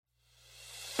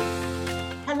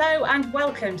Hello and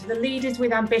welcome to the Leaders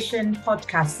with Ambition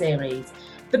podcast series,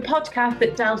 the podcast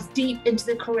that delves deep into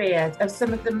the careers of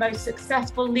some of the most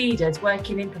successful leaders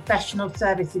working in professional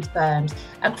services firms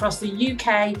across the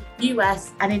UK,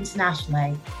 US and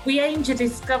internationally. We aim to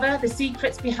discover the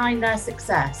secrets behind their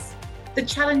success, the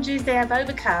challenges they have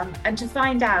overcome, and to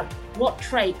find out what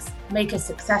traits make a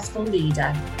successful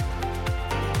leader.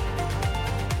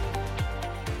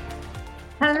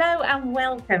 Hello and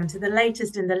welcome to the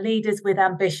latest in the Leaders with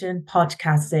Ambition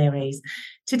podcast series.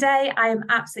 Today, I am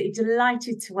absolutely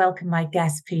delighted to welcome my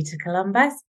guest, Peter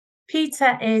Columbus.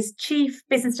 Peter is Chief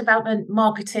Business Development,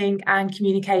 Marketing and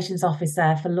Communications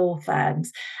Officer for law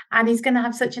firms, and he's going to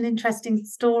have such an interesting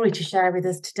story to share with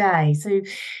us today. So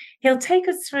he'll take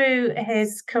us through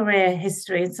his career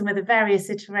history and some of the various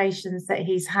iterations that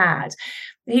he's had.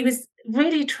 He was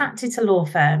really attracted to law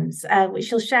firms, which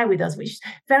he'll share with us, which is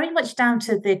very much down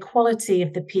to the quality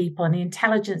of the people and the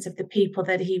intelligence of the people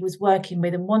that he was working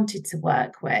with and wanted to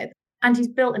work with. And he's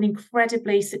built an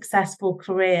incredibly successful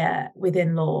career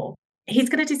within law. He's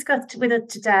going to discuss with us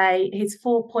today his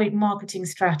 4-point marketing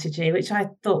strategy, which I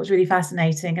thought was really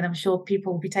fascinating, and I'm sure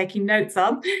people will be taking notes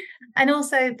on. And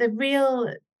also the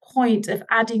real point of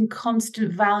adding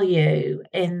constant value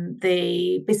in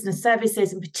the business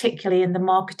services and particularly in the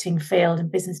marketing field and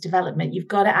business development. You've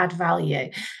got to add value.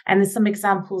 And there's some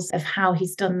examples of how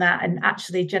he's done that and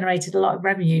actually generated a lot of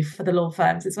revenue for the law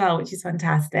firms as well, which is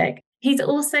fantastic. He's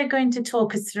also going to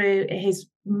talk us through his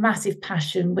massive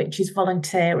passion, which is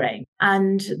volunteering.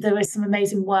 And there is some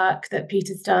amazing work that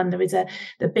Peter's done. There is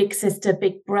the Big Sister,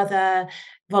 Big Brother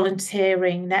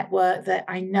volunteering network that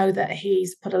I know that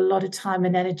he's put a lot of time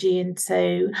and energy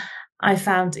into. I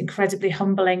found incredibly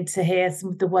humbling to hear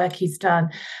some of the work he's done.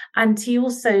 And he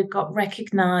also got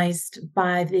recognised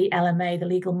by the LMA, the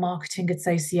Legal Marketing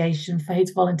Association, for his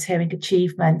volunteering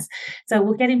achievements. So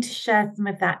we'll get him to share some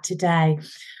of that today.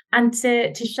 And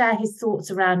to share his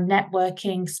thoughts around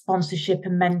networking, sponsorship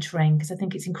and mentoring, because I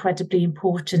think it's incredibly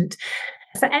important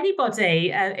for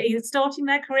anybody either starting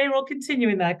their career or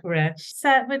continuing their career.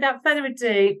 So without further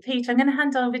ado, Peter, I'm going to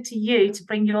hand over to you to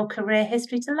bring your career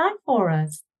history to life for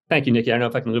us. Thank you, Nikki. I don't know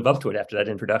if I can live up to it after that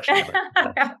introduction.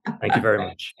 But, thank you very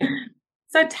much.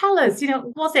 So tell us,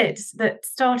 what was it that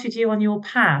started you on your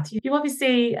path? You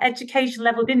obviously, education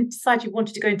level, didn't decide you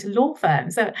wanted to go into law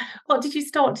firms. So what did you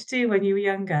start to do when you were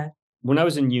younger? When I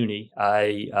was in uni,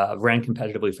 I ran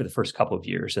competitively for the first couple of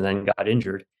years and then got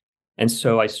injured. And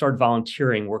so I started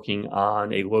volunteering, working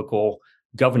on a local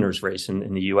governor's race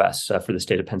in the U.S. For the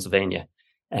state of Pennsylvania.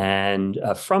 And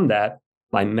from that,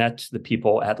 I met the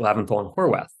people at Laventhal and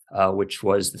Horwath, which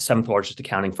was the 7th largest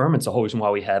accounting firm. It's the whole reason why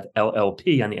we have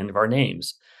LLP on the end of our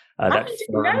names. I didn't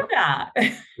know that.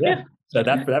 Yeah. So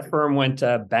that firm went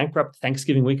bankrupt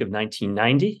Thanksgiving week of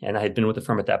 1990. And I had been with the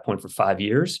firm at that point for 5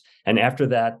 years. And after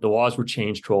that, the laws were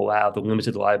changed to allow the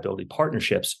limited liability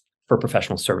partnerships for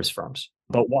professional service firms.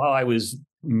 But while I was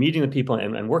meeting the people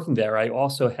and working there, I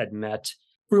also had met,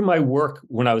 through my work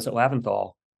when I was at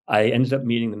Laventhal, I ended up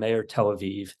meeting the mayor of Tel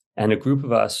Aviv, and a group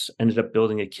of us ended up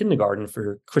building a kindergarten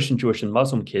for Christian, Jewish, and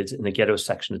Muslim kids in the ghetto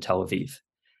section of Tel Aviv.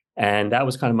 And that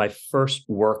was kind of my first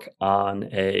work on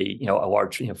a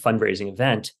large fundraising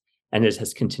event, and it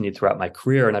has continued throughout my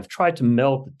career. And I've tried to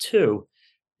meld the two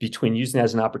between using it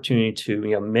as an opportunity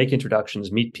to make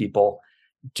introductions, meet people,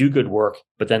 do good work,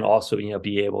 but then also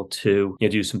be able to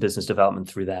do some business development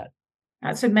through that.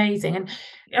 That's amazing. And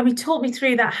I mean, talk me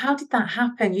through that. How did that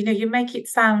happen? You make it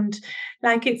sound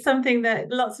like it's something that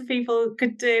lots of people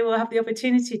could do or have the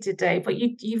opportunity to do, but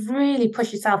you've really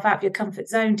pushed yourself out of your comfort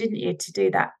zone, didn't you, to do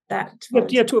that?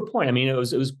 Yeah, to a point. I mean, it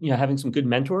was having some good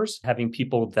mentors, having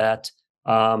people that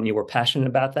were passionate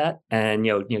about that, and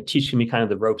teaching me kind of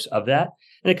the ropes of that.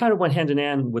 And it kind of went hand in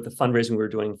hand with the fundraising we were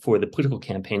doing for the political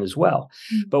campaign as well.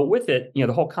 Mm-hmm. But with it,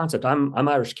 the whole concept, I'm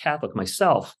Irish Catholic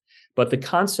myself. But the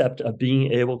concept of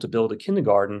being able to build a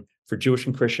kindergarten for Jewish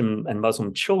and Christian and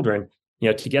Muslim children,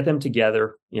 to get them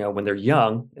together, when they're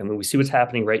young, and when we see what's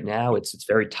happening right now, it's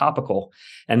very topical.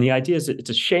 And the idea is that it's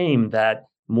a shame that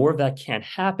more of that can't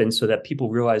happen so that people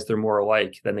realize they're more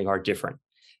alike than they are different.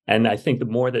 And I think the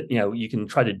more that, you can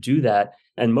try to do that,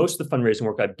 and most of the fundraising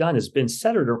work I've done has been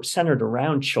centered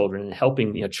around children and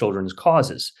helping, children's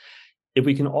causes. If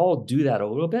we can all do that a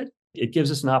little bit, it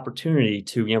gives us an opportunity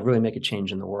to really make a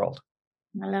change in the world.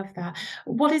 I love that.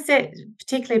 What is it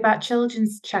particularly about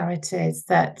children's charities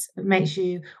that makes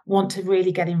you want to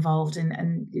really get involved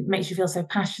and it makes you feel so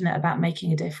passionate about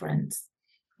making a difference?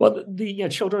 Well, the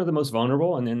children are the most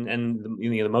vulnerable, and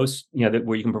the most that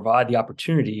where you can provide the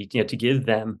opportunity to give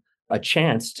them a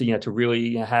chance to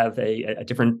really have a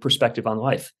different perspective on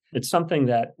life. It's something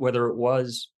that whether it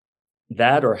was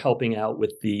that or helping out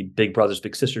with the Big Brothers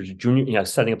Big Sisters Junior,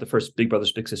 setting up the first Big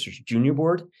Brothers Big Sisters Junior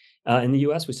board in the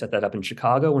U.S. We set that up in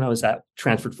Chicago when I was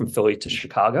transferred from Philly to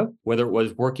Chicago. Whether it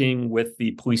was working with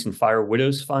the Police and Fire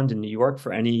Widows Fund in New York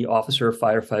for any officer,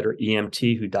 firefighter,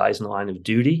 EMT who dies in the line of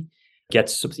duty,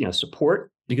 gets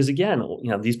support, because again,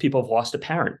 these people have lost a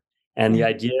parent. And the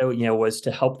idea, was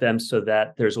to help them so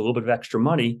that there's a little bit of extra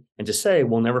money and to say,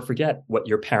 we'll never forget what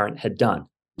your parent had done.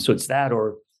 So it's that,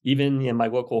 or even in my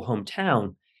local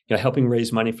hometown, helping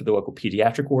raise money for the local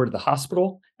pediatric ward of the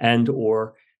hospital and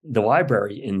or the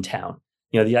library in town.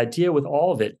 The idea with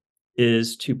all of it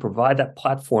is to provide that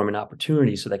platform and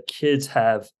opportunity so that kids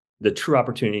have the true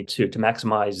opportunity to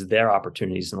maximize their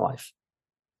opportunities in life.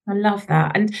 I love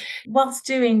that. And whilst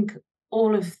doing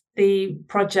all of the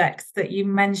projects that you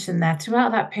mentioned there,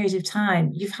 throughout that period of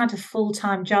time, you've had a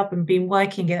full-time job and been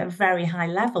working at a very high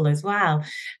level as well.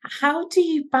 How do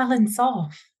you balance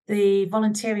off the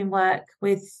volunteering work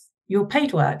with your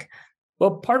paid work?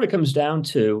 Well, part of it comes down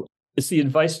to, it's the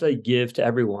advice that I give to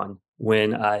everyone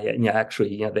when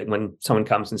when someone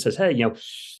comes and says, hey,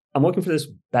 I'm looking for this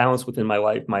balance within my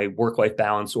life, my work-life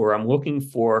balance, or I'm looking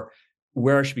for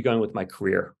where I should be going with my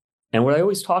career. And what I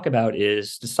always talk about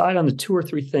is decide on the 2 or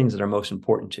 3 things that are most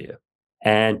important to you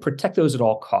and protect those at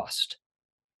all cost.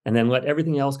 And then let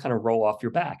everything else kind of roll off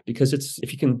your back. Because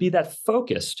if you can be that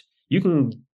focused, you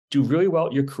can do really well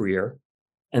at your career.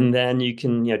 And then you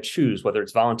can choose whether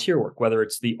it's volunteer work, whether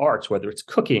it's the arts, whether it's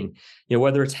cooking,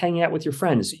 whether it's hanging out with your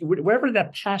friends, whatever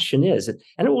that passion is.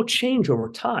 And it will change over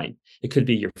time. It could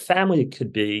be your family. It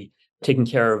could be taking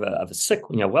care of a sick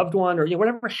loved one, or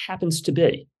whatever it happens to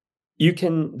be.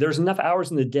 There's enough hours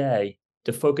in the day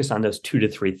to focus on those 2 to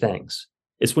 3 things.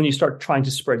 It's when you start trying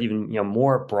to spread even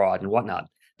more broad and whatnot,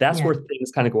 that's where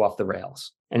things kind of go off the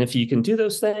rails. And if you can do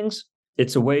those things,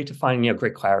 it's a way to find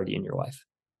great clarity in your life.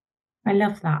 I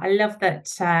love that. I love that,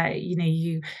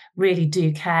 you really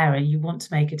do care and you want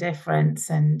to make a difference,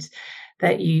 and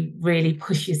that you really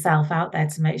push yourself out there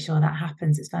to make sure that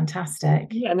happens. It's fantastic.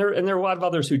 Yeah, and there are a lot of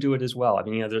others who do it as well. I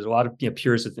mean, there's a lot of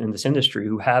peers in this industry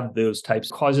who have those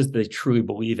types of causes they truly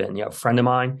believe in. A friend of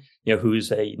mine,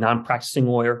 who's a non-practicing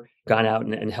lawyer, gone out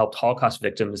and helped Holocaust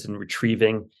victims in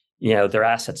retrieving their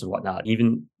assets and whatnot.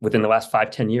 Even within the last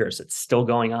 5-10 years, it's still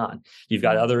going on. You've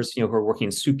got others, who are working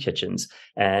in soup kitchens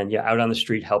and out on the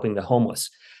street helping the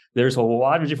homeless. There's a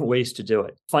lot of different ways to do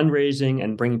it. Fundraising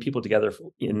and bringing people together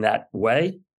in that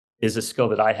way is a skill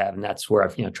that I have, and that's where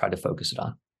I've tried to focus it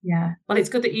on. Yeah, well, it's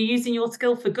good that you're using your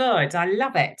skill for good. I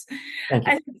love it. Thank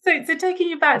you. So taking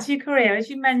you back to your career, as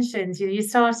you mentioned, you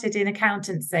started in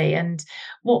accountancy, and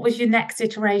what was your next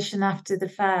iteration after the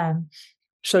firm?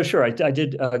 So sure, I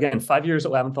did, again, 5 years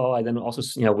at Laventhal. I then also,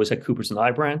 was at Coopers and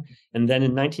Lybrand. And then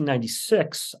in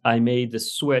 1996, I made the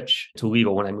switch to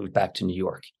legal when I moved back to New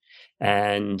York.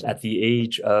 And at the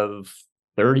age of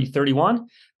 31,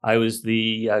 I was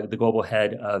the global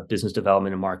head of business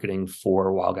development and marketing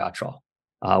for Weil Gotshal,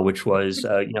 which was,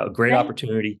 a great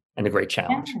opportunity and a great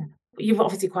challenge. Yeah. You're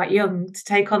obviously quite young to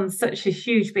take on such a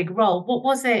huge, big role. What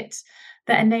was it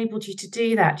that enabled you to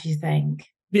do that, do you think?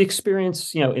 The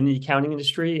experience, in the accounting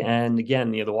industry. And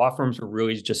again, the law firms were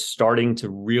really just starting to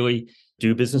really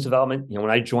do business development.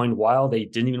 When I joined Weil, they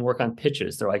didn't even work on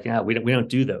pitches. They're like, we don't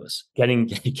do those.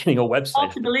 Getting a website.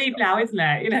 Hard to believe now, isn't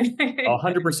it?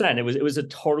 100%. It was a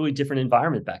totally different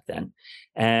environment back then.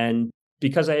 And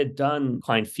because I had done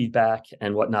client feedback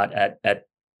and whatnot at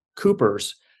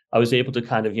Coopers, I was able to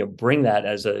kind of, bring that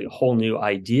as a whole new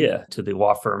idea to the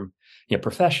law firm,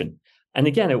 profession. And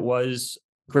again, it was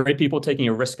great people taking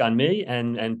a risk on me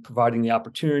and providing the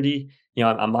opportunity,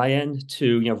 on my end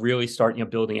to, really start,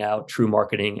 building out true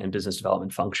marketing and business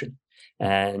development function.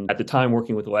 And at the time,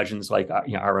 working with legends like,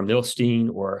 Ira Milstein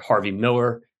or Harvey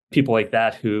Miller, people like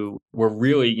that who were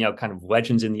really, kind of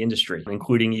legends in the industry,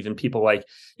 including even people like,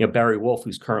 Barry Wolf,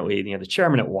 who's currently, the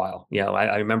chairman at Weil.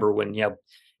 I remember when,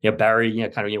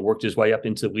 Barry, kind of worked his way up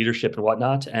into leadership and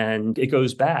whatnot, and it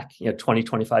goes back, 20,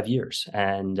 25 years.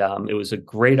 And it was a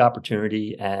great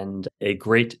opportunity and a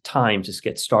great time to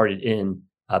get started in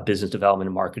business development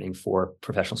and marketing for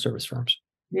professional service firms.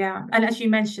 Yeah. And as you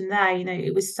mentioned there,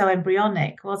 it was so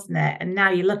embryonic, wasn't it? And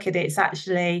now you look at it, it's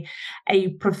actually a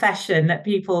profession that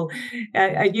people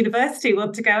at university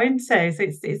want to go into. So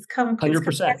it's come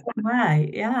 100%. a long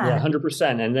way. Yeah,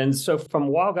 100%. And then so from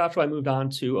Weil Gotshal, I moved on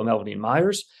to O'Melveny &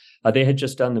 Myers. They had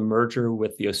just done the merger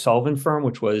with the O'Sullivan firm,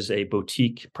 which was a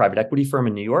boutique private equity firm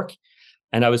in New York.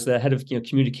 And I was the head of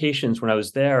communications when I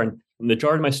was there. And the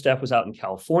majority of my staff was out in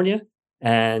California.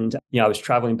 And, I was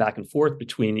traveling back and forth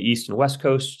between the East and West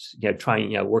Coast,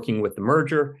 working with the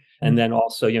merger, and then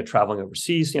also, traveling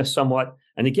overseas, somewhat.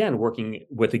 And again, working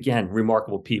with, again,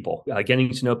 remarkable people,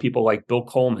 getting to know people like Bill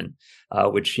Coleman,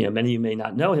 which, many of you may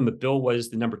not know him, but Bill was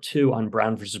the number 2 on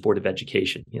Brown versus Board of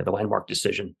Education, the landmark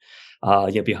decision,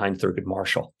 behind Thurgood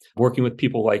Marshall. Working with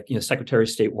people like, Secretary of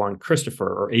State Warren Christopher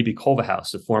or A.B.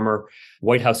 Culverhouse, the former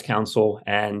White House counsel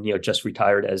and, just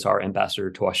retired as our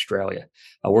ambassador to Australia.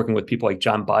 Working with people like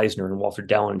John Beisner and Walter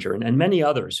Dellinger and many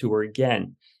others who were,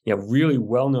 again, really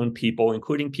well-known people,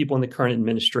 including people in the current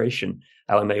administration,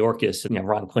 Alan Mayorkas and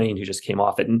Ron Klain, who just came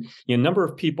off it, and a number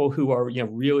of people who are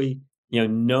really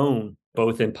known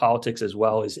both in politics as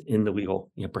well as in the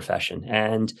legal profession.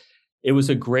 And it was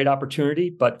a great opportunity,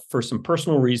 but for some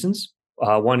personal reasons,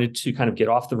 wanted to kind of get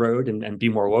off the road and be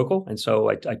more local. And so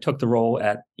I took the role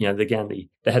at the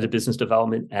head of business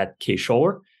development at Kay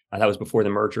Scholler. That was before the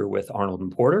merger with Arnold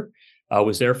and Porter. I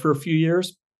was there for a few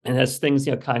years. And as things,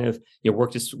 kind of,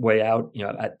 worked its way out,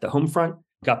 at the home front,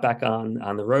 got back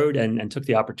on the road and took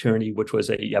the opportunity, which was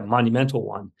a monumental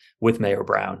one with Mayor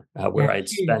Brown, where I'd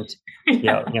spent,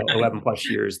 11 plus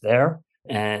years there.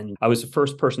 And I was the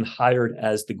first person hired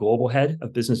as the global head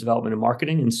of business development and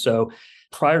marketing. And so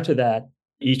prior to that,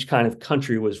 each kind of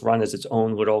country was run as its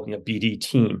own little, BD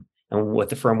team. And what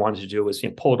the firm wanted to do was,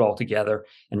 pull it all together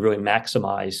and really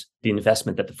maximize the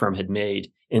investment that the firm had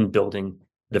made in building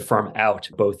the firm out,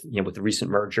 both with the recent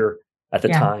merger at the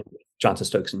time, Johnson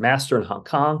Stokes and Master in Hong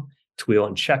Kong, Tweel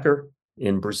and Checker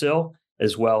in Brazil,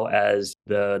 as well as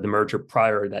the merger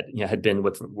prior that had been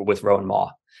with Rowe and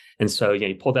Maw. And so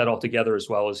you pulled that all together, as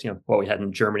well as what we had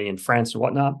in Germany and France and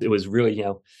whatnot. It was really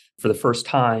for the first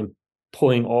time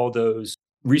pulling all those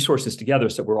resources together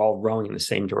so we're all rowing in the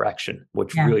same direction,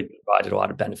 which really provided a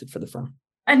lot of benefit for the firm.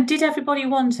 And did everybody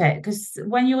want it? Because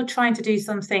when you're trying to do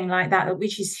something like that,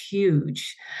 which is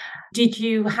huge, did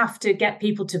you have to get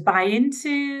people to buy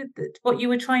into what you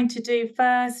were trying to do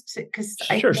first? Because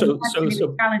sure. So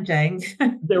challenging.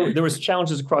 there was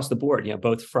challenges across the board,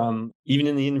 both from even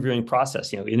in the interviewing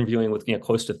process, interviewing with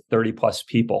close to 30 plus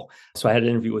people. So I had to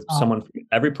interview with someone from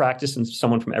every practice and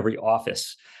someone from every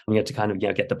office. We had to kind of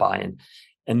get the buy-in.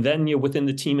 And then, within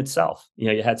the team itself,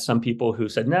 you had some people who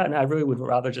said, no, I really would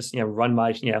rather just, run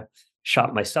my,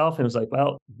 shop myself. And it was like,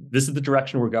 well, this is the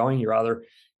direction we're going. You're either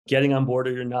getting on board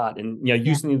or you're not. And,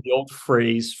 using the old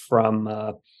phrase from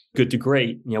Good to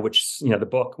Great, which, the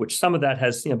book, which some of that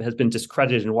has been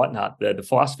discredited and whatnot, the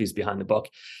philosophies behind the book.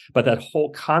 But that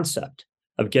whole concept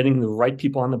of getting the right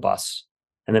people on the bus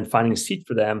and then finding a seat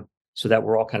for them so that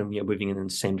we're all kind of, moving in the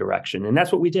same direction. And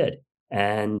that's what we did.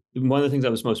 And one of the things I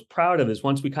was most proud of is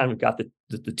once we kind of got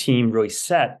the team really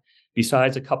set,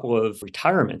 besides a couple of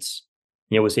retirements,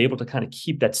 was able to kind of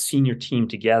keep that senior team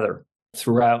together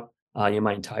throughout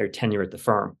my entire tenure at the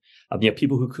firm.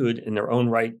 People who could, in their own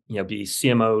right, be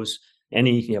CMOs,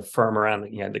 any firm around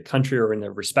the country or in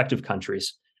their respective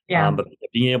countries. But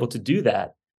being able to do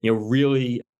that,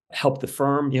 really helped the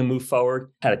firm move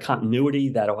forward. Had a continuity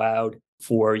that allowed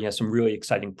for some really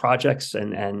exciting projects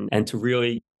and to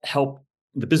really help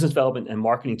the business development and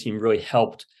marketing team really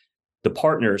helped the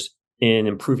partners in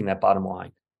improving that bottom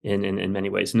line in many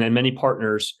ways. And then many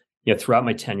partners, throughout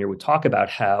my tenure would talk about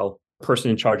how a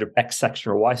person in charge of X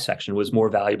section or Y section was more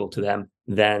valuable to them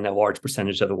than a large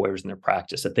percentage of the lawyers in their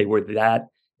practice, that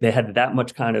they had that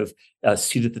much kind of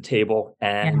seat at the table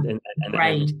and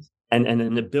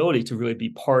an ability to really be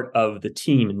part of the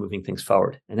team in moving things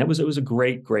forward. And it was a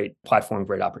great platform,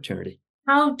 great opportunity.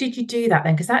 How did you do that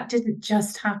then? Because that didn't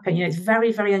just happen. It's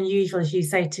very, very unusual, as you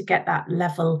say, to get that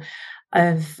level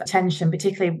of attention,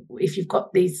 particularly if you've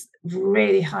got these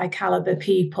really high caliber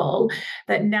people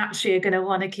that naturally are going to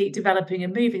want to keep developing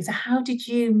and moving. So how did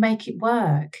you make it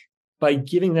work? By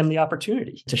giving them the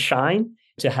opportunity to shine,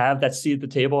 to have that seat at the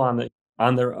table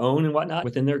on their own and whatnot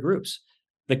within their groups.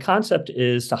 The concept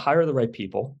is to hire the right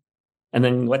people and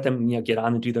then let them get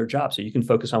on and do their job so you can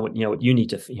focus on what you need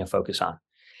to focus on.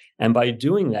 And by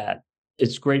doing that,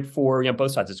 it's great for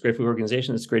both sides. It's great for the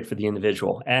organization. It's great for the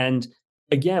individual. And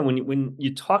again, when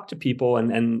you talk to people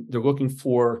and they're looking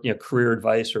for career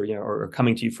advice or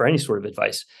coming to you for any sort of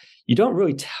advice, you don't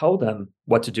really tell them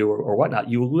what to do or whatnot.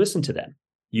 You listen to them.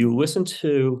 You listen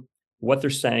to what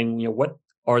they're saying. What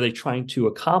are they trying to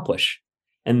accomplish,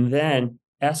 and then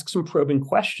ask some probing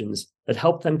questions that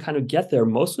help them kind of get there,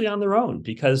 mostly on their own,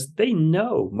 because they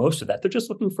know most of that. They're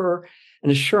just looking for an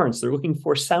assurance. They're looking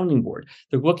for a sounding board.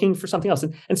 They're looking for something else.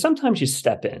 And sometimes you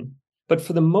step in, but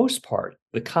for the most part,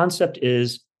 the concept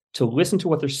is to listen to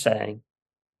what they're saying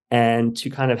and to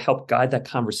kind of help guide that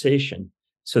conversation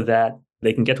so that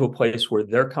they can get to a place where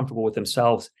they're comfortable with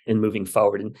themselves in moving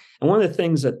forward. And one of the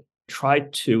things that try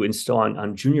to instill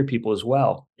on junior people as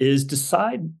well is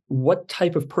decide what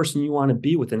type of person you want to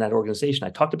be within that organization. I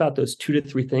talked about those 2 to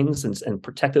 3 things and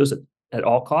protect those at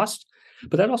all costs,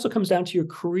 but that also comes down to your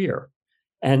career.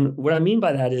 And what I mean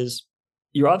by that is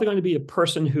you're either going to be a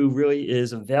person who really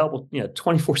is available,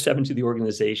 24/7 to the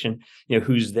organization,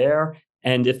 who's there.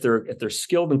 And if they're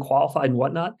skilled and qualified and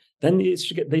whatnot, then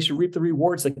they should reap the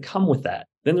rewards that come with that.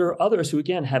 Then there are others who,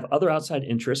 again, have other outside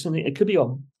interests, and it could be a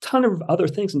ton of other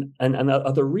things and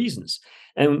other reasons.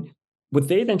 And what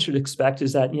they then should expect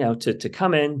is that, to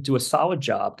come in, do a solid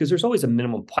job, because there's always a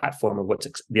minimum platform of what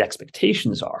the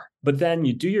expectations are. But then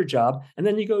you do your job, and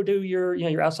then you go do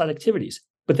your outside activities.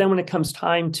 But then when it comes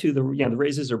time to the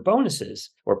raises or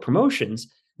bonuses or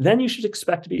promotions, then you should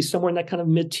expect to be somewhere in that kind of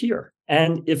mid-tier.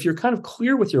 And if you're kind of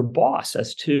clear with your boss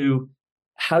as to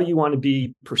how you want to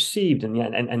be perceived and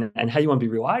how you want to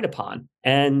be relied upon,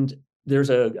 and there's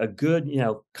a good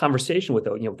conversation with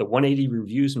the 180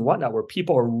 reviews and whatnot, where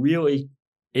people are really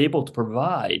able to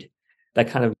provide that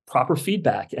kind of proper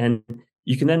feedback, and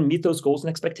you can then meet those goals and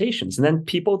expectations, and then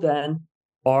people then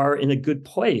are in a good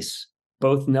place,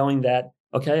 both knowing that,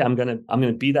 okay, I'm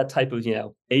gonna be that type of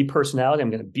A personality.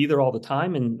 I'm gonna be there all the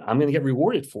time, and I'm gonna get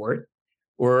rewarded for it.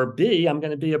 Or B, I'm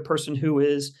gonna be a person who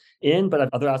is in but have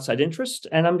other outside interests,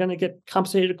 and I'm gonna get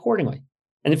compensated accordingly.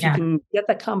 And if you can get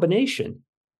that combination,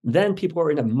 then people are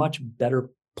in a much better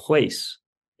place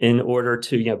in order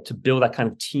to build that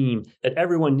kind of team that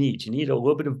everyone needs. You need a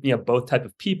little bit of both type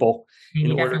of people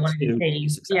in order to be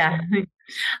successful. Yeah.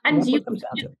 And that's what it comes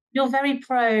down to. You're very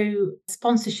pro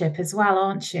sponsorship as well,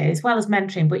 aren't you? As well as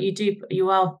mentoring, but you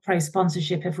are pro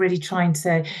sponsorship of really trying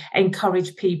to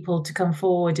encourage people to come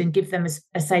forward and give them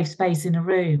a safe space in a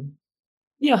room.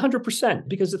 Yeah, 100%.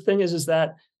 Because the thing is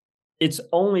that it's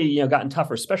only gotten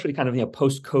tougher, especially kind of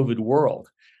post-COVID world,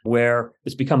 where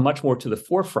it's become much more to the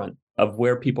forefront of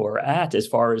where people are at as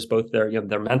far as both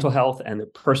their mental health and their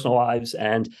personal lives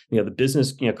and the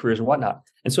business careers and whatnot.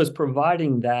 And so it's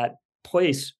providing that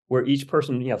place where each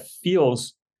person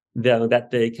feels that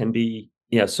they can be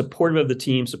supportive of the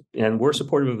team, and we're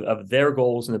supportive of their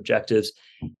goals and objectives,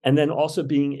 and then also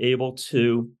being able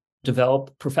to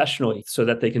develop professionally so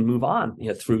that they can move on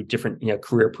through different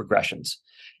career progressions.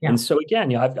 Yeah. And so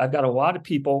again, I've got a lot of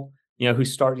people who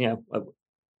start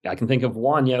I can think of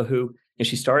one who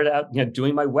she started out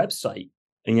doing my website,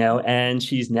 and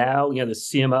she's now the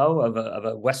CMO of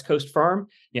a West Coast firm,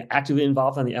 actively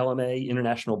involved on the LMA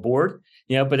International Board,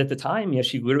 but at the time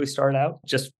she literally started out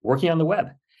just working on the web.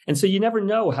 And so you never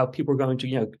know how people are going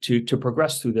to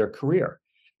progress through their career.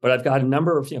 But I've got a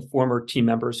number of former team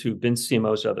members who've been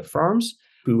CMOs at other firms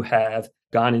who have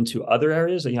gone into other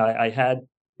areas. I had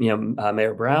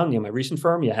Mayor Brown, my recent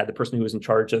firm. You had the person who was in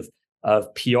charge of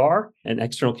PR and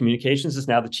external communications is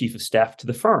now the chief of staff to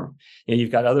the firm.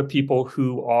 You've got other people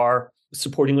who are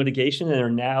supporting litigation and are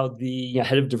now the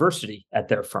head of diversity at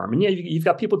their firm. And you've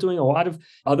got people doing a lot of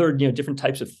other different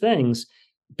types of things,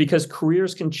 because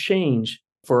careers can change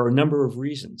for a number of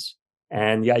reasons.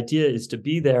 And the idea is to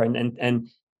be there and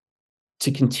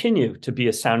to continue to be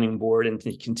a sounding board and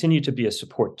to continue to be a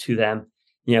support to them,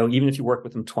 even if you worked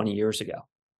with them 20 years ago.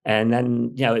 And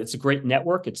then, it's a great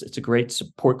network. It's a great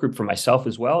support group for myself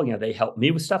as well. They help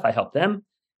me with stuff. I help them.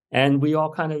 And we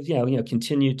all kind of,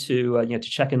 continue to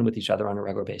check in with each other on a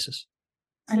regular basis.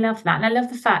 I love that. And I love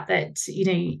the fact that,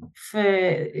 for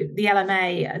the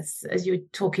LMA, as you were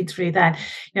talking through that,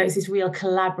 it's this real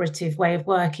collaborative way of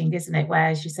working, isn't it? Where,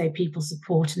 as you say, people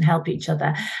support and help each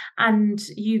other. And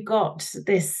you got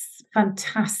this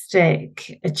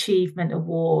fantastic achievement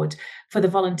award for the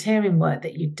volunteering work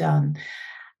that you'd done.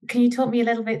 Can you talk me a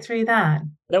little bit through that?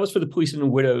 That was for the Police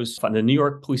and Widows Fund, the New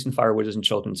York Police and Fire Widows and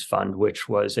Children's Fund, which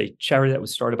was a charity that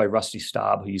was started by Rusty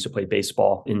Staub, who used to play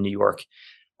baseball in New York.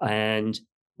 And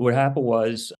what happened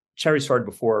was, charity started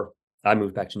before I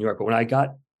moved back to New York. But when I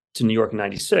got to New York in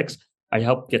 '96, I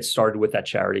helped get started with that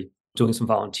charity, doing some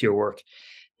volunteer work.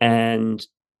 And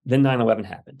then 9/11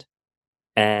 happened.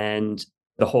 And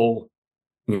the whole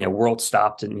world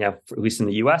stopped. And at least in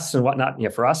the US and whatnot,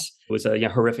 for us, it was a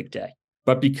horrific day.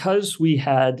 But because we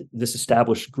had this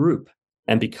established group,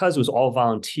 and because it was all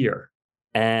volunteer,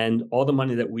 and all the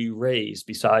money that we raised,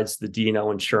 besides the D&O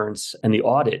insurance and the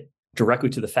audit, directly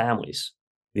to the families,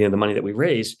 the money that we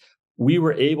raised, we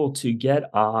were able to get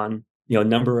on a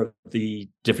number of the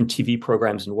different TV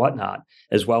programs and whatnot,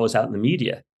 as well as out in the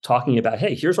media, talking about,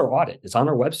 hey, here's our audit. It's on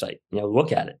our website.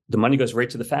 Look at it. The money goes right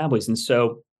to the families. And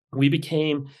so we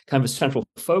became kind of a central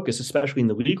focus, especially in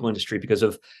the legal industry, because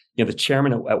of the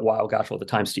chairman at Weil Gotshal at the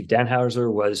time, Steve Danhauser,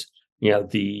 was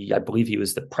I believe he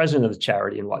was the president of the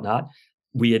charity and whatnot.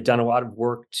 We had done a lot of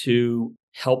work to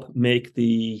help make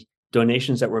the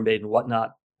donations that were made and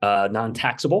whatnot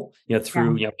non-taxable,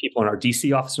 through people in our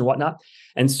DC office and whatnot.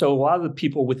 And so a lot of the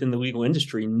people within the legal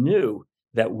industry knew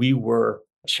that we were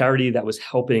a charity that was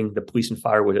helping the police and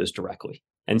fire widows directly.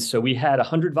 And so we had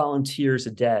 100 volunteers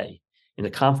a day in the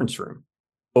conference room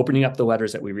opening up the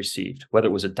letters that we received, whether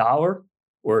it was $1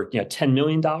 or $10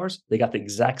 million, they got the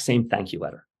exact same thank you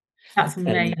letter. That's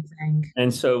amazing.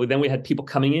 And so then we had people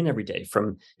coming in every day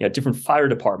from different fire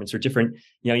departments or different,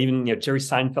 even Jerry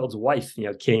Seinfeld's wife,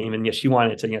 came and she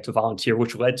wanted to volunteer,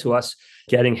 which led to us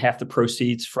getting half the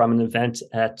proceeds from an event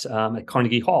at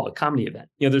Carnegie Hall, a comedy event.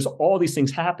 There's all these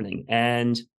things happening,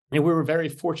 and we were very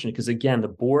fortunate because, again, the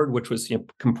board, which was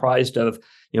comprised of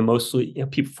mostly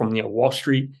people from Wall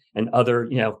Street and other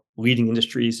leading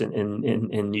industries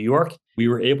in New York, we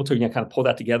were able to kind of pull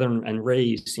that together and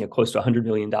raise close to $100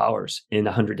 million in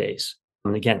 100 days.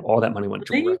 And again, all that money went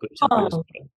directly to the widows.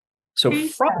 So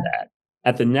from that,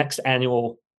 at the next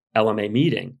annual LMA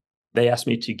meeting, they asked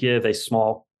me to give a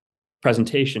small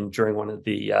presentation during one of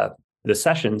the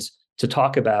sessions to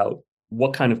talk about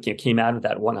what kind of came out of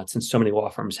that and whatnot, since so many law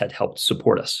firms had helped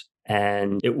support us.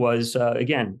 And it was,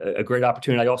 again, a great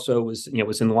opportunity. I also was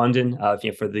in London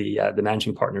for the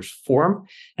Managing Partners Forum.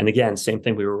 And again, same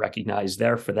thing, we were recognized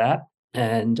there for that.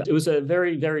 And it was a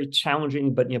very, very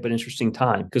challenging, but interesting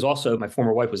time, because also my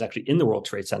former wife was actually in the World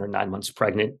Trade Center 9 months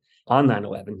pregnant on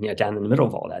 9/11, down in the middle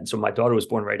of all that. And so my daughter was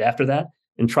born right after that,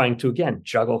 and trying to, again,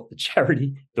 juggle the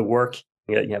charity, the work,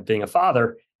 being a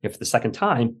father, for the second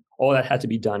time, all that had to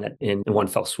be done in one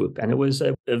fell swoop. And it was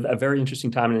a very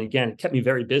interesting time. And again, it kept me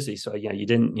very busy. So you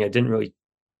didn't really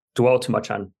dwell too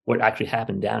much on what actually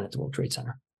happened down at the World Trade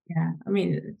Center. Yeah, I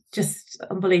mean, just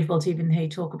unbelievable to even hear you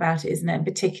talk about it, isn't it? And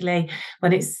particularly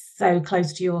when it's so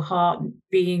close to your heart,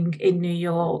 being in New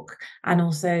York, and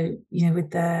also,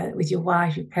 with your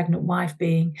wife, your pregnant wife,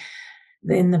 being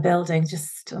in the building,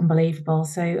 just unbelievable.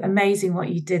 So amazing what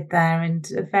you did there, and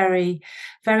a very,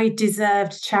 very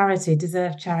deserved charity,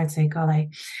 golly.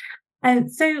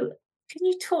 And so can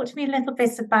you talk to me a little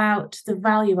bit about the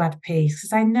value add piece?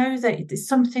 Because I know that it's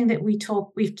something that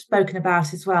we've spoken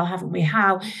about as well, haven't we?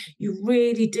 How you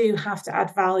really do have to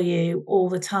add value all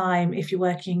the time if you're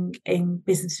working in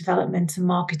business development and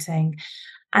marketing.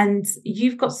 And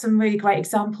you've got some really great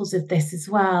examples of this as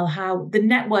well, how the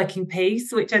networking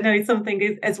piece, which I know is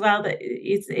something as well that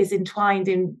is entwined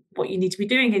in what you need to be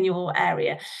doing in your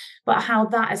area, but how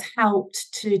that has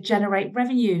helped to generate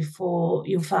revenue for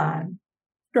your firm.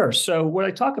 Sure. So what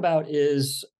I talk about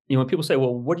is, when people say,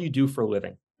 well, what do you do for a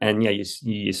living? And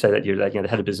you say that you're the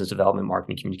head of business development,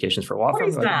 marketing, communications for a law firm. What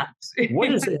is that?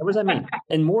 What is it? What does that mean?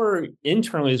 And more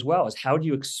internally as well, is how do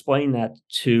you explain that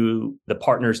to the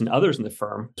partners and others in the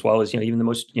firm, as well as even the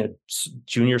most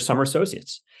junior summer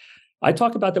associates? I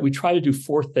talk about that we try to do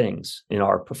 4 things in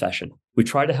our profession. We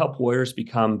try to help lawyers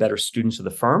become better students of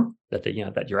the firm that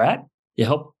you're at. You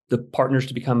help the partners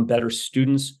to become better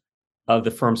students of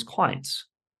the firm's clients.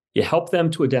 You help them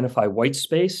to identify white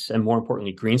space and, more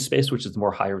importantly, green space, which is the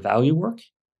more higher value work.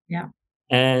 Yeah.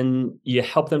 And you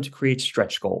help them to create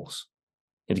stretch goals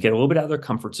and to get a little bit out of their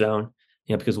comfort zone,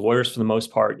 because lawyers, for the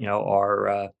most part,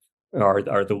 are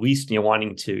the least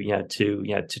wanting to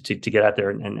get out there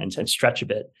and stretch a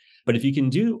bit. But if you can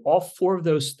do all 4 of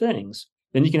those things,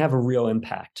 then you can have a real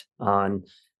impact on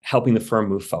helping the firm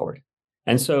move forward.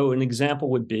 And so an example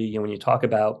would be, when you talk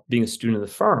about being a student of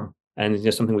the firm,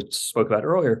 and something we spoke about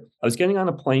earlier, I was getting on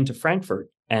a plane to Frankfurt,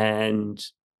 and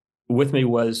with me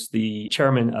was the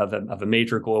chairman of a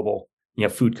major global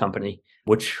food company,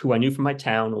 who I knew from my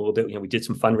town a little bit. We did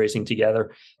some fundraising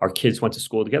together. Our kids went to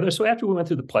school together. So after we went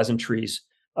through the pleasantries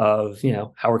of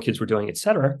how our kids were doing, et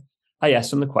cetera, I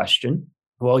asked him the question,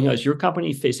 well, is your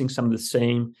company facing some of the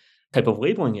same type of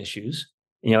labeling issues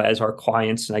as our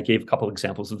clients? And I gave a couple of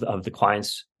examples of the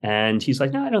clients, and he's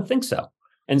like, no, I don't think so.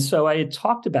 And so I had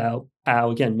talked about how,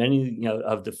 again, many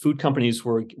of the food companies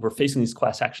were facing these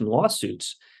class action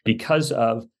lawsuits because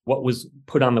of what was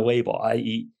put on the label,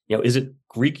 i.e., is it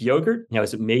Greek yogurt?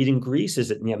 Is it made in Greece?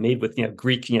 Is it made with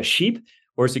Greek sheep,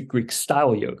 or is it Greek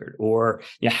style yogurt? Or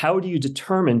how do you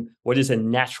determine what is a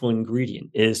natural ingredient?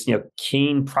 Is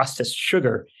cane processed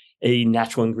sugar a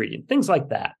natural ingredient? Things like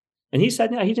that. And he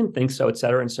said, no, he didn't think so, et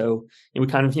cetera. And so we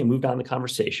kind of moved on the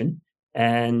conversation.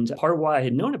 And part of why I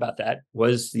had known about that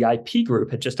was the IP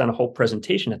group had just done a whole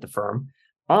presentation at the firm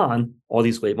on all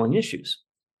these labeling issues.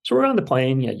 So we're on the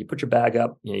plane, you put your bag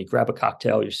up, you grab a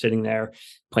cocktail, you're sitting there,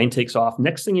 plane takes off.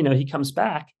 Next thing you know, he comes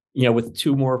back, with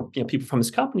 2 more people from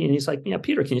his company. And he's like,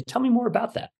 Peter, can you tell me more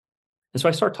about that? And so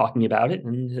I start talking about it.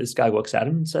 And this guy looks at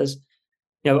him and says,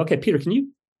 okay, Peter, can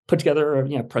you put together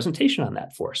a presentation on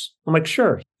that for us? I'm like,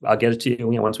 sure. I'll get it to you,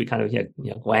 once we kind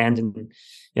of land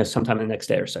and sometime the next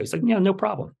day or so. He's like, no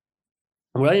problem.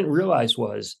 And what I didn't realize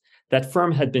was that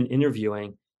firm had been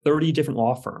interviewing 30 different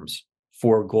law firms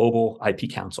for global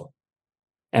IP counsel,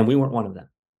 and we weren't one of them.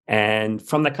 And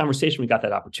from that conversation, we got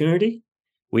that opportunity.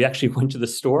 We actually went to the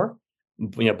store,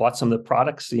 bought some of the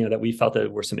products, that we felt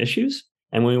that were some issues.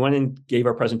 And when we went and gave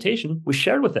our presentation, we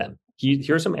shared with them,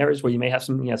 here are some areas where you may have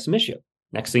some issue.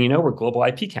 Next thing you know, we're Global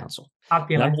IP Counsel.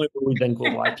 Fabulous. Not only were we then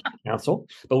Global IP Counsel,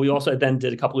 but we also then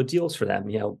did a couple of deals for them,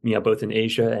 both in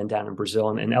Asia and down in Brazil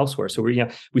and elsewhere. So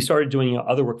we started doing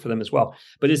other work for them as well.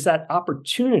 But it's that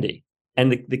opportunity.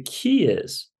 And the key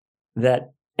is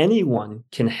that anyone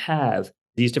can have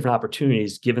these different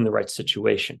opportunities given the right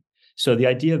situation. So the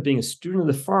idea of being a student of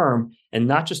the firm and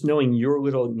not just knowing your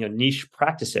little niche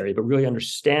practice area, but really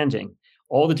understanding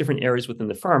all the different areas within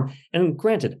the firm. And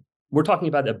granted, we're talking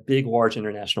about a big, large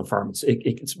international firm.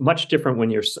 It's much different when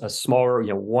you're a smaller,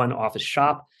 one office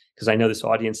shop, because I know this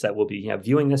audience that will be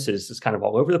viewing this is kind of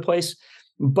all over the place.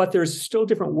 But there's still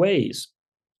different ways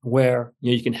where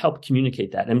you can help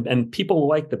communicate that, and people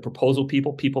like the proposal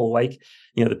people like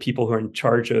the people who are in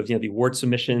charge of the award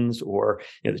submissions or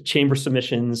the chamber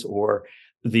submissions or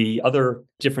the other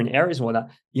different areas and whatnot,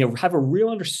 have a real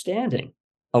understanding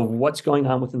of what's going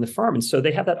on within the firm, and so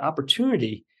they have that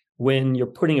opportunity when you're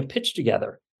putting a pitch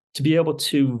together to be able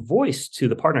to voice to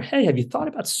the partner, hey, have you thought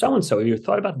about so and so? Have you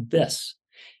thought about this?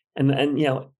 And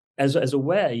as a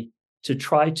way to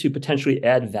try to potentially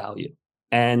add value.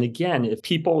 And again, if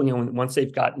people, once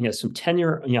they've got, some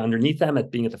tenure, underneath them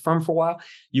at being at the firm for a while,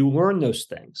 you learn those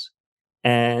things.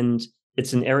 And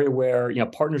it's an area where,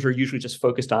 partners are usually just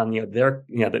focused on, their,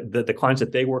 the clients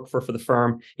that they work for the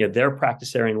firm, their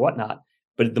practice area and whatnot.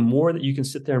 But the more that you can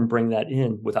sit there and bring that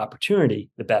in with opportunity,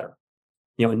 the better.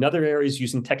 Another area is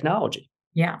using technology.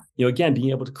 Yeah. Again, being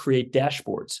able to create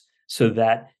dashboards so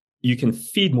that you can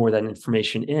feed more of that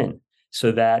information in,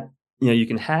 so that you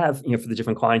can have, for the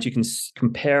different clients, you can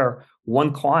compare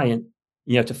one client,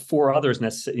 to 4 others in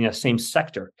that same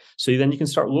sector. So then you can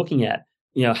start looking at,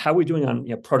 how are we doing on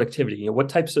productivity? What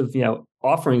types of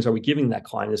offerings are we giving that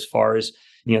client as far as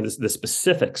the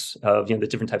specifics of the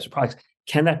different types of products?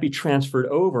 Can that be transferred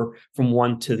over from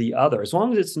one to the other, as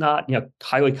long as it's not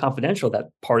highly confidential, that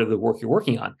part of the work you're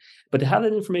working on, but to have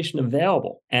that information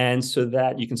available, and so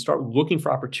that you can start looking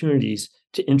for opportunities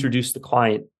to introduce the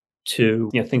client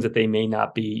to things that they may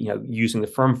not be using the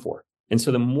firm for. And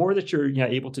so the more that you're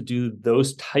able to do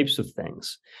those types of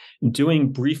things,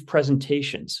 doing brief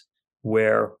presentations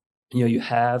where you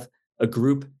have a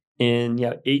group in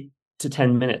 8 to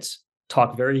 10 minutes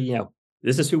talk very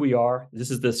this is who we are,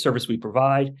 this is the service we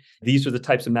provide, these are the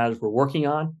types of matters we're working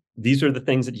on, these are the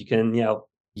things that you can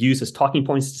use as talking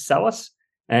points to sell us,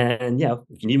 and if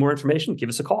you need more information, give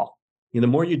us a call. The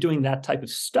more you're doing that type of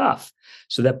stuff,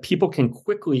 so that people can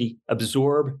quickly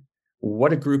absorb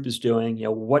what a group is doing,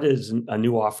 what is a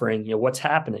new offering, what's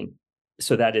happening,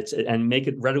 so that and make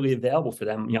it readily available for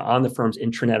them, on the firm's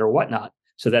intranet or whatnot,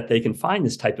 so that they can find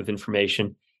this type of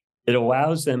information. It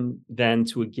allows them then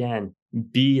to, again,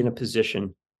 be in a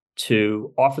position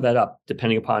to offer that up,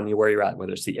 depending upon where you're at,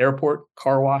 whether it's the airport,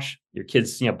 car wash, your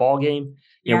kids' ball game,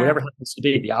 whatever it happens to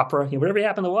be, the opera, whatever you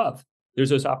happen to love. There's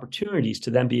those opportunities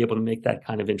to then be able to make that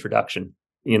kind of introduction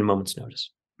in a moment's notice.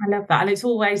 I love that. And it's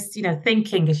always,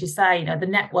 thinking, as you say, the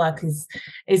network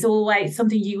is always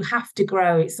something you have to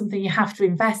grow. It's something you have to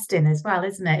invest in as well,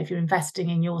 isn't it? If you're investing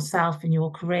in yourself and your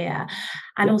career.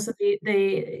 And also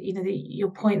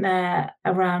your point there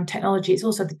around technology, it's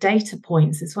also the data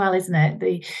points as well, isn't it?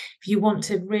 If you want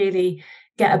to really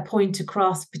get a point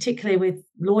across, particularly with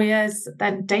lawyers,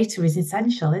 then data is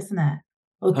essential, isn't it?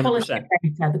 Or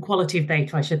the quality of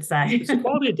data, I should say. It's the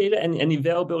quality of data and the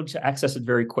availability to access it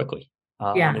very quickly.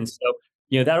 And so,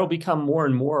 that'll become more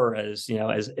and more as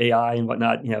AI and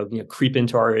whatnot, creep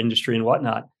into our industry and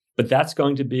whatnot. But that's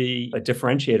going to be a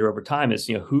differentiator over time, is,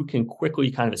 who can quickly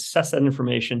kind of assess that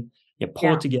information,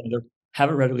 pull it together, have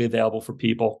it readily available for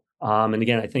people. And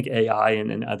again, I think AI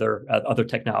and other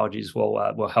technologies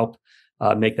will help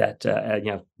make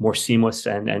that more seamless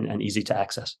and easy to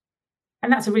access.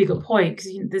 And that's a really good point,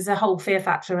 because there's a whole fear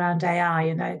factor around AI.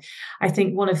 And I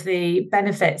think one of the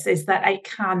benefits is that it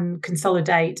can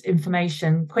consolidate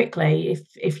information quickly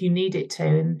if you need it to.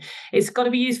 And it's got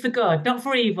to be used for good, not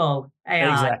for evil,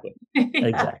 AI. Exactly.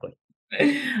 Exactly.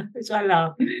 Which I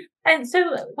love. And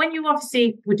so when you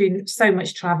obviously were doing so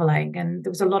much traveling, and there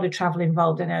was a lot of travel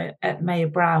involved at Mayer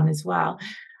Brown as well,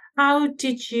 How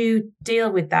did you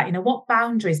deal with that? What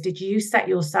boundaries did you set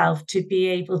yourself to be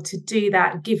able to do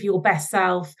that, give your best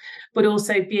self, but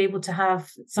also be able to have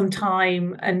some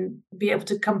time and be able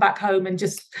to come back home and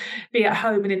just be at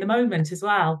home and in the moment as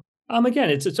well? Again,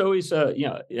 it's always an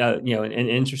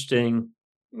interesting.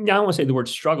 I don't want to say the word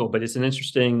struggle, but it's an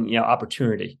interesting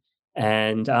opportunity,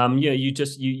 and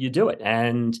you do it.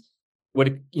 And what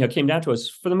it came down to is,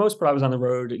 for the most part, I was on the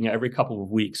road every couple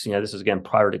of weeks. This is again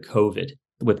prior to COVID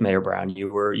with Mayor Brown.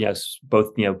 You were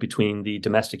both between the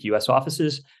domestic U.S.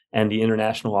 offices and the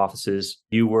international offices.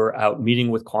 You were out meeting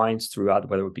with clients throughout,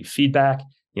 whether it be feedback,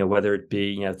 whether it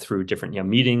be through different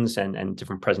meetings and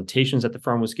different presentations that the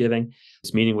firm was giving.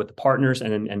 It's meeting with the partners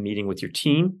and meeting with your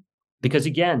team, because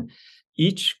again,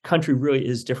 each country really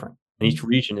is different and each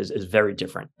region is very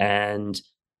different, and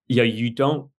you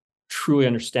don't truly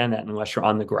understand that unless you're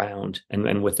on the ground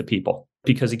and with the people.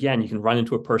 Because again, you can run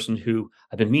into a person who,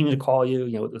 I've been meaning to call you,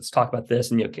 let's talk about this,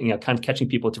 and kind of catching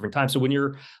people at different times. So when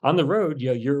you're on the road,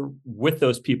 you're with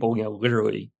those people,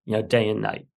 literally, day and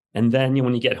night. And then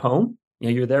when you get home,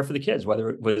 you're there for the kids, whether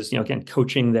it was, again,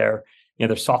 coaching their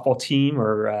softball team,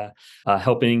 or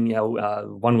helping,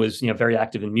 one was, very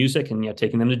active in music and,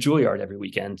 taking them to Juilliard every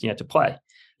weekend, to play.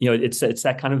 It's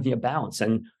that kind of balance.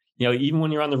 And even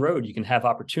when you're on the road, you can have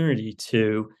opportunity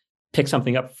to pick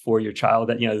something up for your child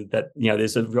that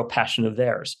there's a real passion of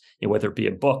theirs, whether it be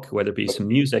a book, whether it be some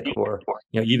music, or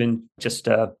even just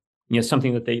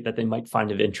something that they might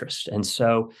find of interest. And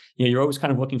so you're always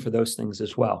kind of looking for those things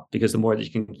as well, because the more that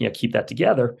you can keep that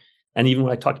together. And even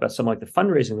when I talked about something like the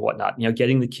fundraising and whatnot,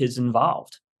 getting the kids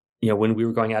involved. When we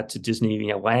were going out to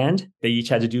Disney land, they each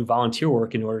had to do volunteer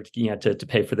work in order to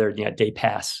pay for their day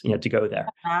pass to go there.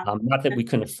 Not that we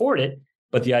couldn't afford it,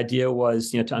 but the idea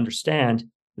was to understand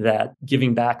that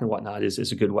giving back and whatnot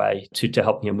is a good way to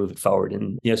help move it forward.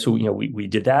 And so we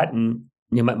did that, and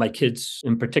my kids,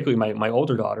 and particularly my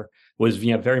older daughter, was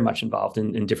very much involved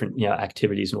in different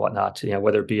activities and whatnot.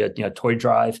 Whether it be a toy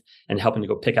drive and helping to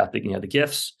go pick out the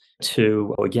gifts,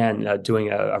 to again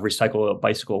doing a recycle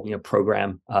bicycle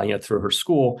program through her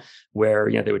school, where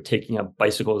they would take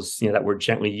bicycles that were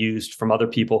gently used from other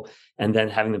people, and then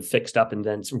having them fixed up and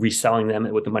then reselling them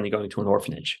with the money going to an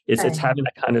orphanage. It's having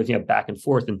that kind of back and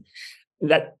forth, and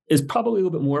that is probably a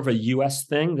little bit more of a U.S.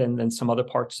 thing than some other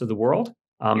parts of the world.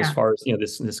 As far as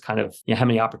this kind of how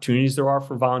many opportunities there are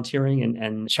for volunteering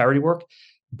and charity work,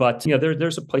 but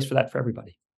there's a place for that for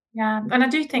everybody. Yeah, and I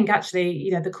do think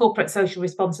actually, the corporate social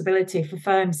responsibility for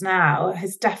firms now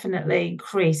has definitely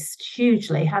increased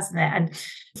hugely, hasn't it? And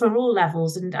for all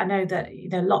levels. And I know that,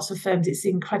 lots of firms, it's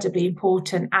incredibly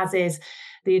important, as is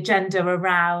the agenda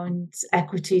around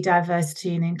equity,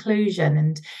 diversity and inclusion.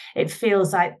 And it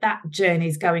feels like that journey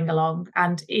is going along,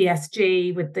 and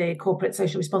ESG with the corporate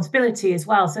social responsibility as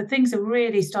well. So things are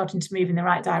really starting to move in the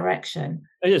right direction.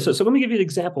 Yeah, so let me give you an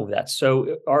example of that.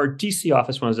 So our DC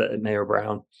office, when I was at Mayor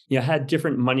Brown, had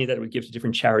different money that it would give to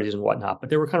different charities and whatnot, but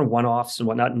they were kind of one-offs and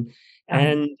whatnot.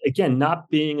 And again, not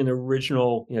being an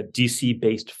original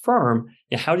DC-based firm,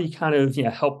 how do you kind of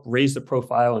help raise the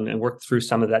profile and work through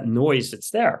some of that noise that's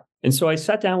there? And so I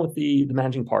sat down with the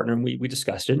managing partner, and we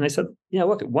discussed it. And I said,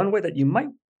 look, one way that you might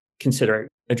consider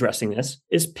addressing this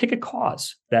is pick a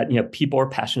cause that people are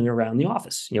passionate around the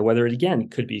office. Whether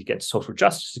it could be against social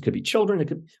justice, it could be children, it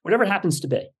could whatever it happens to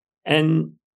be,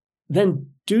 and then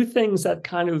do things that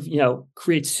kind of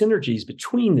create synergies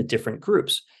between the different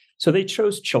groups. So they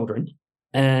chose children,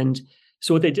 and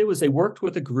so what they did was they worked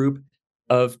with a group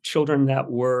of children that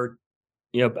were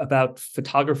about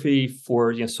photography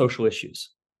for social issues.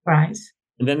 Right.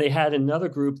 And then they had another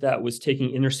group that was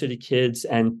taking inner city kids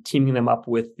and teaming them up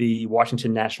with the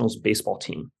Washington Nationals baseball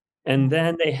team. And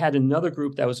then they had another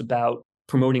group that was about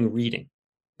promoting reading.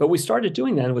 But what we started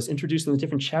doing then was introducing the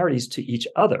different charities to each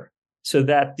other, so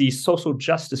that the social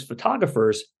justice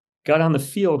photographers got on the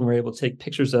field and were able to take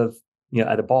pictures of,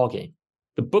 at a ball game.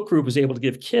 The book group was able to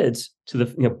give kids to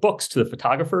the books to the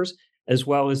photographers, as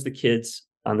well as the kids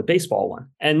on the baseball one,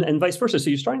 and vice versa. So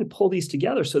you're starting to pull these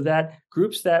together so that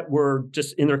groups that were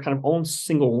just in their kind of own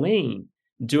single lane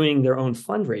doing their own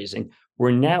fundraising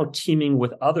were now teaming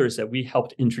with others that we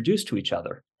helped introduce to each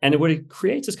other. And what it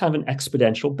creates is kind of an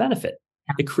exponential benefit.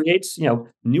 It creates,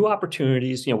 new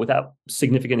opportunities, without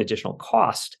significant additional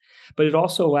cost, but it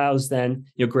also allows then,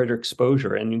 greater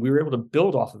exposure. And we were able to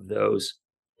build off of those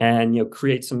and,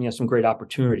 create some great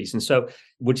opportunities. And so,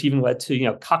 which even led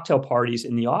to, cocktail parties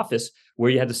in the office where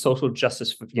you had the social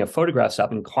justice, photographs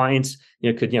up, and clients,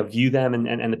 could, view them,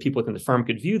 and the people within the firm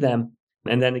could view them.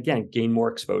 And then again, gain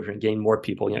more exposure and gain more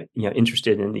people,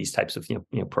 interested in these types of,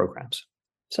 programs.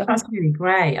 So That's really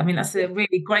great. I mean, that's a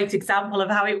really great example of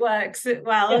how it works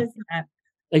well, yeah, isn't it?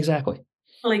 exactly.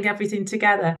 Pulling everything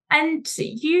together. And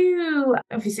you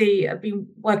obviously have been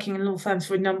working in law firms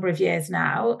for a number of years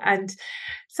now, and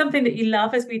something that you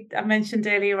love, as I mentioned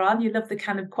earlier on, you love the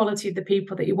kind of quality of the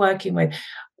people that you're working with.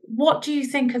 What do you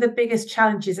think are the biggest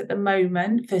challenges at the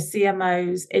moment for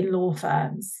CMOs in law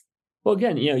firms? Well,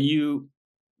 again,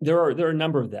 there are a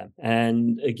number of them,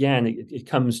 and again, it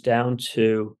comes down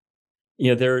to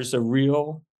there's a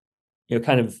real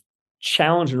kind of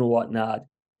challenge and whatnot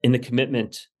in the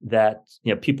commitment that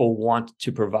people want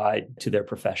to provide to their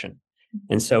profession.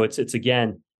 And so it's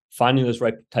again finding those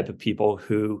right type of people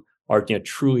who are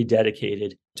truly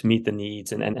dedicated to meet the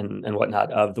needs and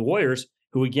whatnot of the lawyers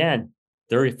who again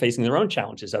they're facing their own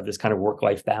challenges of this kind of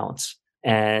work-life balance.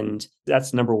 And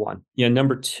that's number one.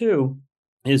 Number two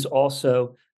is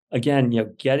also again,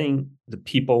 getting the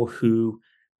people who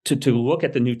to look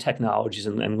at the new technologies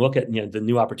and look at the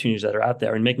new opportunities that are out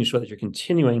there and making sure that you're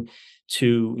continuing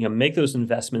to make those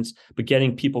investments, but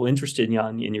getting people interested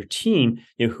in your team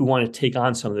who want to take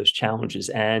on some of those challenges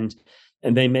and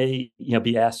they may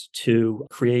be asked to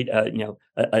create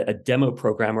a demo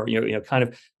program or kind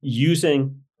of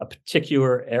using a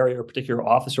particular area or particular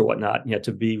office or whatnot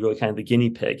to be really kind of the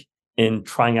guinea pig in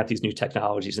trying out these new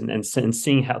technologies and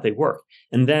seeing how they work.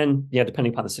 And then,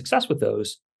 depending upon the success with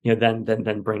those, then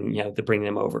bring, to bring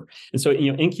them over. And so,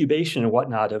 incubation and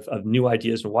whatnot of new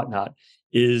ideas and whatnot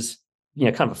is,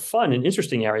 kind of a fun and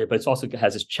interesting area, but it's also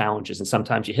has its challenges. And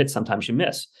sometimes you hit, sometimes you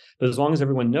miss. But as long as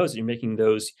everyone knows that you're making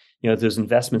those, those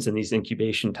investments in these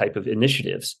incubation type of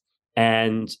initiatives,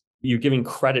 and you're giving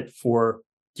credit for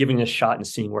giving it a shot and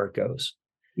seeing where it goes.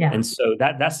 Yeah. And so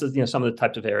that's the, some of the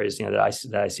types of areas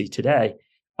that I see today,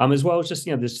 as well as just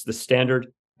this the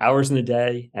standard hours in the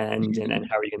day and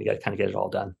how are you going to get it all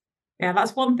done? Yeah,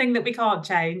 that's one thing that we can't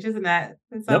change, isn't it?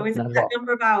 There's Nope, always a not at set all.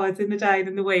 number of hours in the day and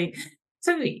in the week.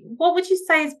 So what would you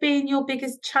say has been your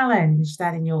biggest challenge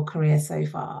then in your career so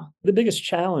far? The biggest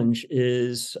challenge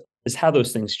is how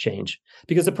those things change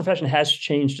because the profession has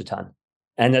changed a ton,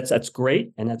 and that's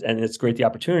great, and it's great the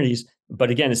opportunities.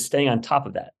 But again, it's staying on top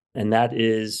of that, and that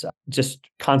is just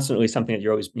constantly something that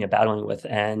you're always battling with,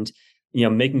 and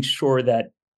making sure that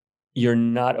you're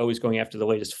not always going after the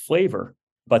latest flavor,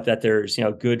 but that there's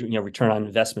good return on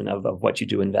investment of what you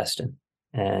do invest in.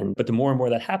 And but the more and more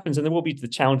that happens, and there will be the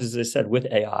challenges, as I said, with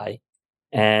AI,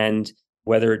 and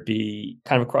whether it be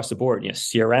kind of across the board,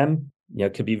 CRM,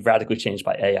 could be radically changed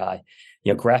by AI.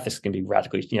 Graphics can be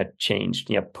radically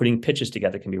changed. Putting pitches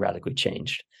together can be radically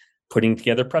changed. Putting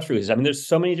together press releases. I mean, there's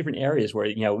so many different areas where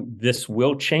this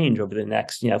will change over the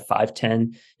next 5,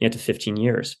 10 to 15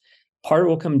 years. Part of it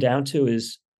will come down to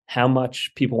is how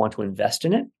much people want to invest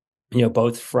in it,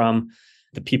 both from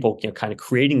the people, kind of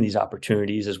creating these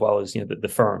opportunities as well as, the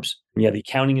firms. The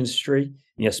accounting industry,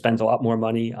 spends a lot more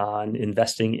money on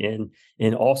investing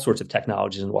in all sorts of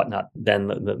technologies and whatnot than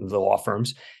the law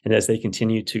firms. And as they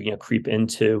continue to, creep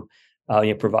into,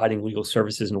 providing legal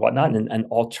services and whatnot and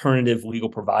alternative legal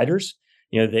providers,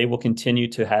 they will continue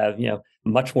to have,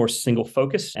 much more single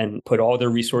focus and put all their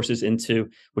resources into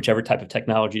whichever type of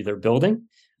technology they're building.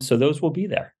 So those will be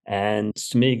there. And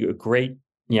to me, a great,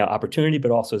 opportunity,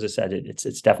 but also, as I said,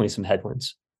 it's definitely some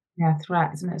headwinds. Yeah,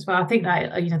 threat, isn't it, as well? I think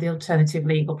that, the alternative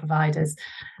legal providers,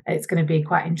 it's going to be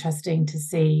quite interesting to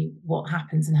see what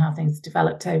happens and how things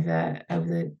developed over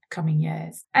the coming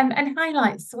years. And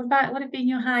highlights. What have been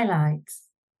your highlights?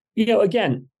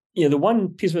 Again, the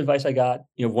one piece of advice I got,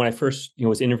 when I first,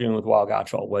 was interviewing with Weil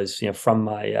Gotshal was, from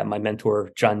my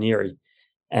mentor, John Neary.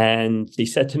 And he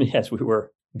said to me as we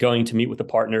were going to meet with a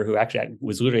partner who actually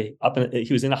was literally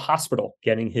he was in a hospital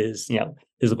getting his,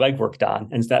 his legwork done.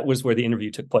 And that was where the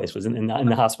interview took place, was in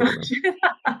the hospital room.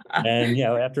 And,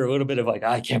 after a little bit of like,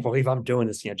 I can't believe I'm doing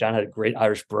this, John had a great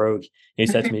Irish brogue. And he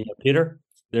said to me, Peter,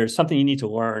 there's something you need to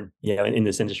learn, in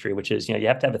this industry, which is, you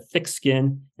have to have a thick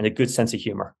skin and a good sense of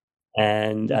humor.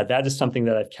 And that is something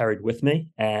that I've carried with me.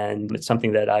 And it's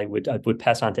something that I would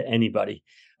pass on to anybody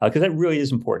because that really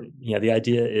is important. The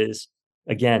idea is,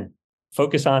 again,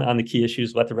 focus on the key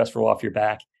issues, let the rest roll off your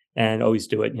back, and always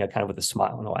do it, kind of with a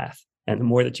smile and a laugh. And the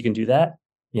more that you can do that,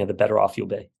 the better off you'll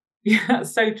be. Yeah,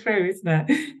 that's so true, isn't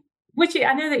it? Which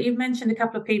I know that you've mentioned a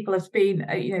couple of people have been,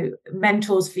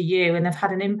 mentors for you and have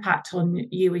had an impact on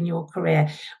you in your career.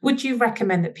 Would you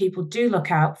recommend that people do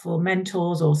look out for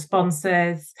mentors or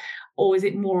sponsors, or is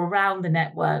it more around the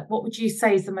network? What would you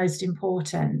say is the most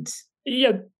important?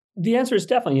 Yeah, the answer is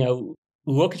definitely,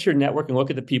 look at your network and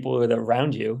look at the people that are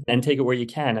around you and take it where you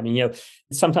can. I mean,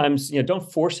 sometimes,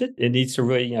 don't force it. It needs to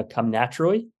really, come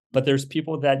naturally. But there's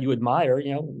people that you admire,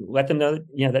 let them know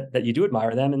that, that you do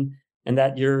admire them and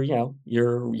that you're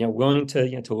willing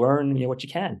to learn what you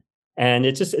can. And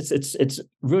it's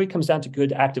really comes down to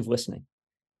good active listening.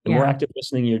 The more Yeah. active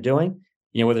listening you're doing,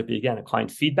 whether it be, again, a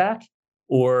client feedback,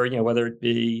 or whether it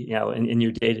be in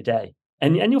your day to day,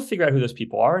 and you'll figure out who those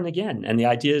people are. And again, and the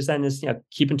idea is then is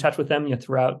keep in touch with them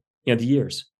throughout the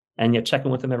years, and check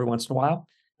in with them every once in a while,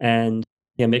 and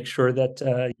make sure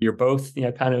that you're both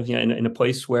kind of in a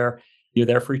place where you're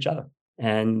there for each other.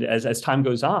 And as time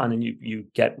goes on and you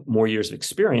get more years of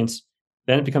experience,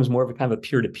 then it becomes more of a kind of a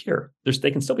peer to peer. They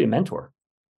can still be a mentor,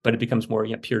 but it becomes more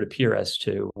peer to peer as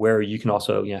to where you can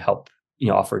also help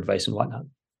offer advice and whatnot.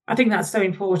 I think that's so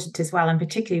important as well. And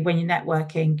particularly when you're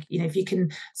networking, if you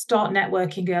can start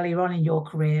networking earlier on in your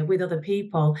career with other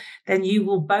people, then you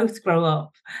will both grow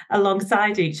up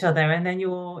alongside each other. And then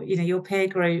your peer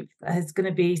group is going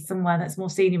to be somewhere that's more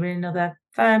senior in another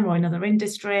firm or another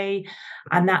industry.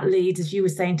 And that leads, as you were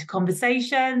saying, to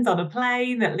conversations on a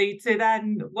plane that lead to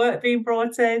then work being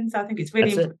brought in. So I think it's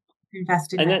really important to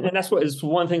invest in that. And that's what is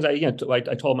one of the things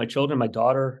I told my children. My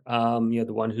daughter, the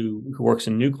one who works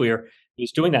in nuclear,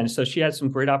 was doing that, and so she had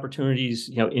some great opportunities,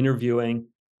 interviewing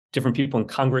different people in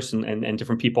Congress and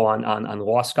different people on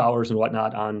law scholars and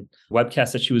whatnot on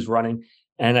webcasts that she was running.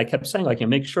 And I kept saying,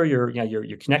 make sure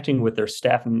you're connecting with their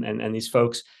staff and these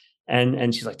folks.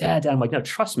 And she's like, Dad. I'm like, no,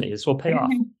 trust me, this will pay off.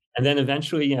 And then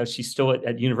eventually, she's still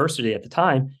at university at the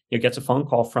time, gets a phone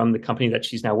call from the company that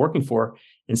she's now working for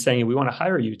and saying, we want to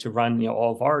hire you to run,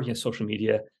 all of our social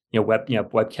media,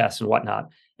 webcasts and whatnot.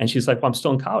 And she's like, well, I'm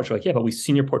still in college. We're like, yeah, but we've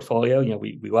seen your portfolio.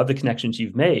 We love the connections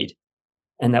you've made.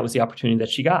 And that was the opportunity that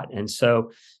she got. And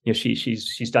so,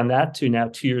 she's done that to now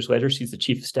 2 years later, she's the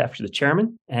chief of staff to the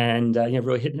chairman, and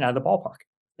really hitting it out of the ballpark.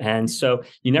 And so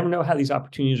you never know how these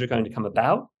opportunities are going to come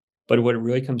about. But what it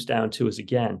really comes down to is,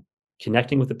 again,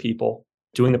 connecting with the people,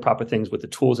 doing the proper things with the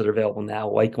tools that are available now,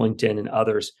 like LinkedIn and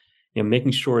others,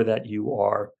 making sure that you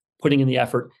are putting in the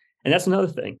effort. And that's another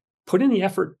thing. Put in the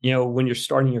effort, when you're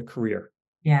starting your career.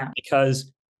 Yeah.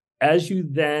 Because as you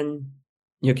then,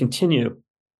 continue,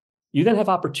 you then have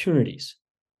opportunities.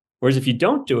 Whereas if you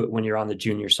don't do it when you're on the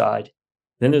junior side,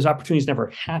 then those opportunities never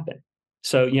happen.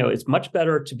 So, it's much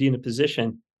better to be in a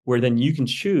position where then you can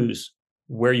choose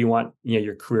where you want,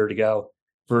 your career to go,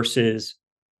 versus,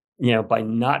 by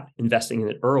not investing in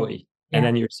it early. Yeah. And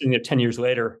then you're sitting there 10 years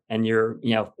later and you're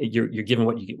given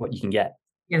what you can get.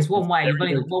 Yeah, there's one way. You've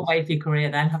only got one way for your career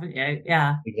then, haven't you?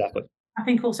 Yeah. Exactly. I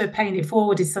think also paying it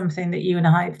forward is something that you and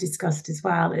I have discussed as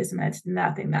well, isn't it? And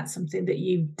I think that's something that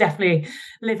you definitely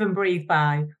live and breathe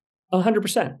by.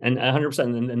 100%. And 100%.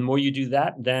 And the more you do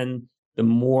that, then the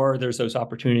more there's those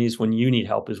opportunities when you need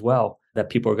help as well, that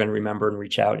people are going to remember and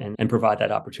reach out and provide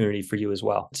that opportunity for you as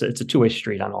well. It's a two-way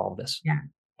street on all of this. Yeah.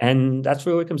 And that's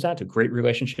really what it comes down to: great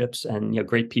relationships and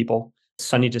great people,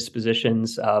 sunny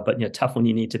dispositions, but tough when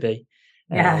you need to be.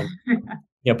 Yeah.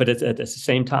 And, but at the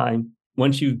same time,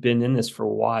 once you've been in this for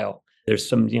a while, there's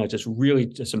some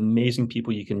just amazing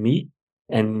people you can meet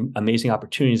and amazing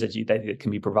opportunities that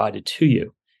can be provided to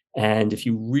you. And if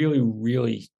you really,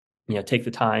 really take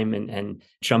the time and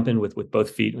jump in with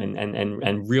both feet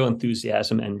and real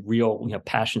enthusiasm and real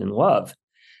passion and love,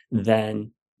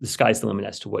 then the sky's the limit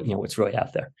as to what's really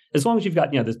out there. As long as you've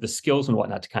got the skills and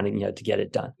whatnot to kind of to get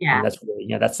it done. Yeah, and that's really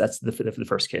that's the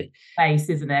first key. Base,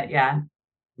 isn't it? Yeah.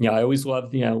 I always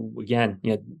love again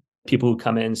people who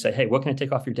come in and say, hey, what can I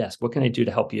take off your desk? What can I do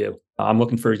to help you? I'm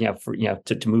looking for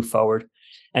to move forward.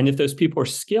 And if those people are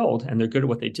skilled and they're good at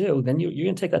what they do, then you're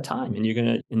going to take that time and you're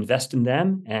going to invest in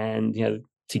them, and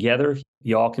together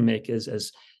you all can make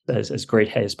as great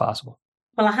hay as possible.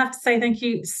 Well, I have to say thank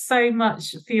you so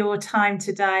much for your time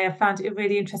today. I found it a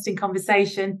really interesting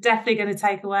conversation. Definitely going to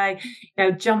take away,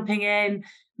 jumping in,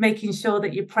 making sure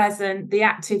that you're present, the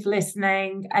active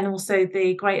listening, and also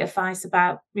the great advice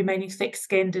about remaining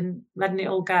thick-skinned and letting it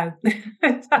all go.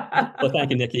 Well,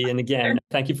 thank you, Nikki. And again,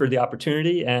 thank you for the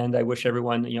opportunity. And I wish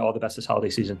everyone all the best this holiday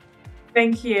season.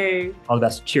 Thank you. All the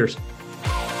best. Cheers.